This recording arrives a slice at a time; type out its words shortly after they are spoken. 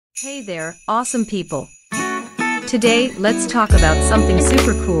Hey there, awesome people. Today, let's talk about something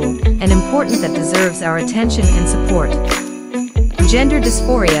super cool and important that deserves our attention and support. Gender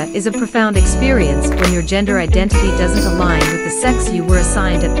dysphoria is a profound experience when your gender identity doesn't align with the sex you were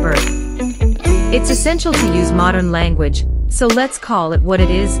assigned at birth. It's essential to use modern language, so let's call it what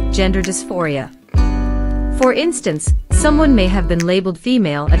it is: gender dysphoria. For instance, someone may have been labeled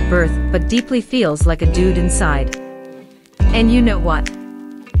female at birth but deeply feels like a dude inside. And you know what?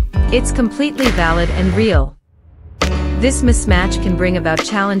 It's completely valid and real. This mismatch can bring about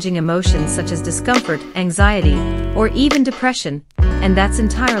challenging emotions such as discomfort, anxiety, or even depression, and that's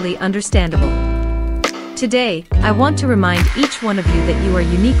entirely understandable. Today, I want to remind each one of you that you are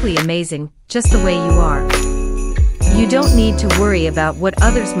uniquely amazing, just the way you are. You don't need to worry about what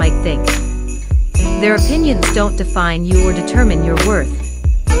others might think. Their opinions don't define you or determine your worth.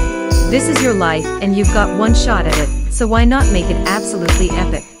 This is your life and you've got one shot at it, so why not make it absolutely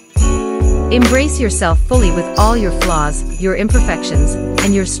epic? Embrace yourself fully with all your flaws, your imperfections,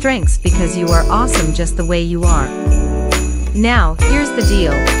 and your strengths because you are awesome just the way you are. Now, here's the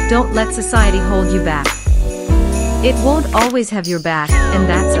deal: don't let society hold you back. It won't always have your back, and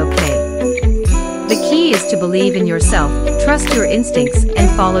that's okay. The key is to believe in yourself, trust your instincts,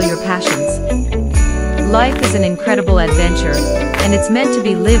 and follow your passions. Life is an incredible adventure, and it's meant to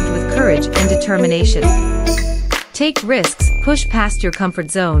be lived with courage and determination. Take risks, push past your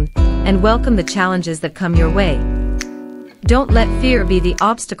comfort zone, and welcome the challenges that come your way. Don't let fear be the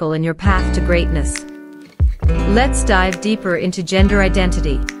obstacle in your path to greatness. Let's dive deeper into gender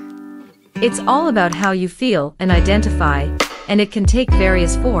identity. It's all about how you feel and identify, and it can take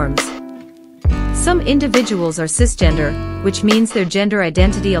various forms. Some individuals are cisgender, which means their gender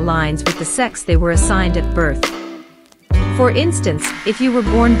identity aligns with the sex they were assigned at birth. For instance, if you were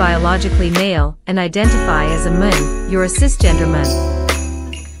born biologically male and identify as a man, you're a cisgender man.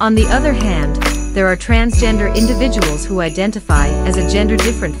 On the other hand, there are transgender individuals who identify as a gender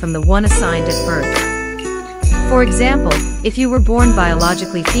different from the one assigned at birth. For example, if you were born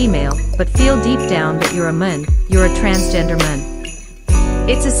biologically female but feel deep down that you're a man, you're a transgender man.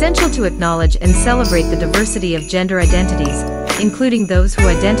 It's essential to acknowledge and celebrate the diversity of gender identities, including those who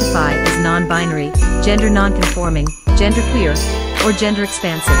identify as non-binary, gender non-conforming, genderqueer, or gender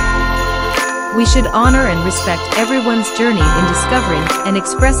expansive. We should honor and respect everyone's journey in discovering and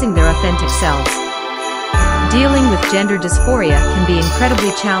expressing their authentic selves. Dealing with gender dysphoria can be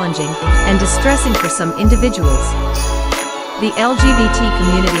incredibly challenging and distressing for some individuals. The LGBT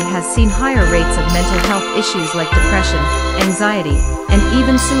community has seen higher rates of mental health issues like depression, anxiety, and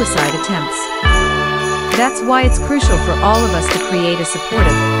even suicide attempts. That's why it's crucial for all of us to create a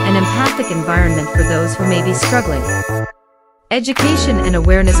supportive and empathic environment for those who may be struggling. Education and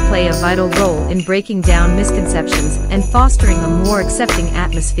awareness play a vital role in breaking down misconceptions and fostering a more accepting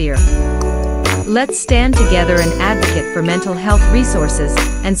atmosphere. Let's stand together and advocate for mental health resources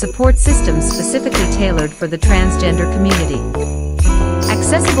and support systems specifically tailored for the transgender community.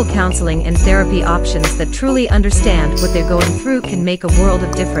 Accessible counseling and therapy options that truly understand what they're going through can make a world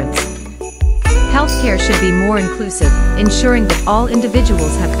of difference. Healthcare should be more inclusive, ensuring that all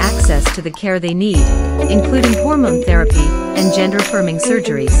individuals have access to the care they need, including hormone therapy and gender-affirming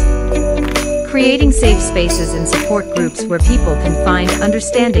surgeries. Creating safe spaces and support groups where people can find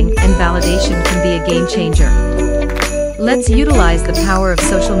understanding and validation can be a game changer. Let's utilize the power of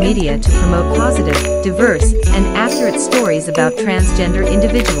social media to promote positive, diverse, and accurate stories about transgender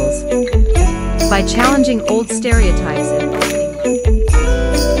individuals. By challenging old stereotypes and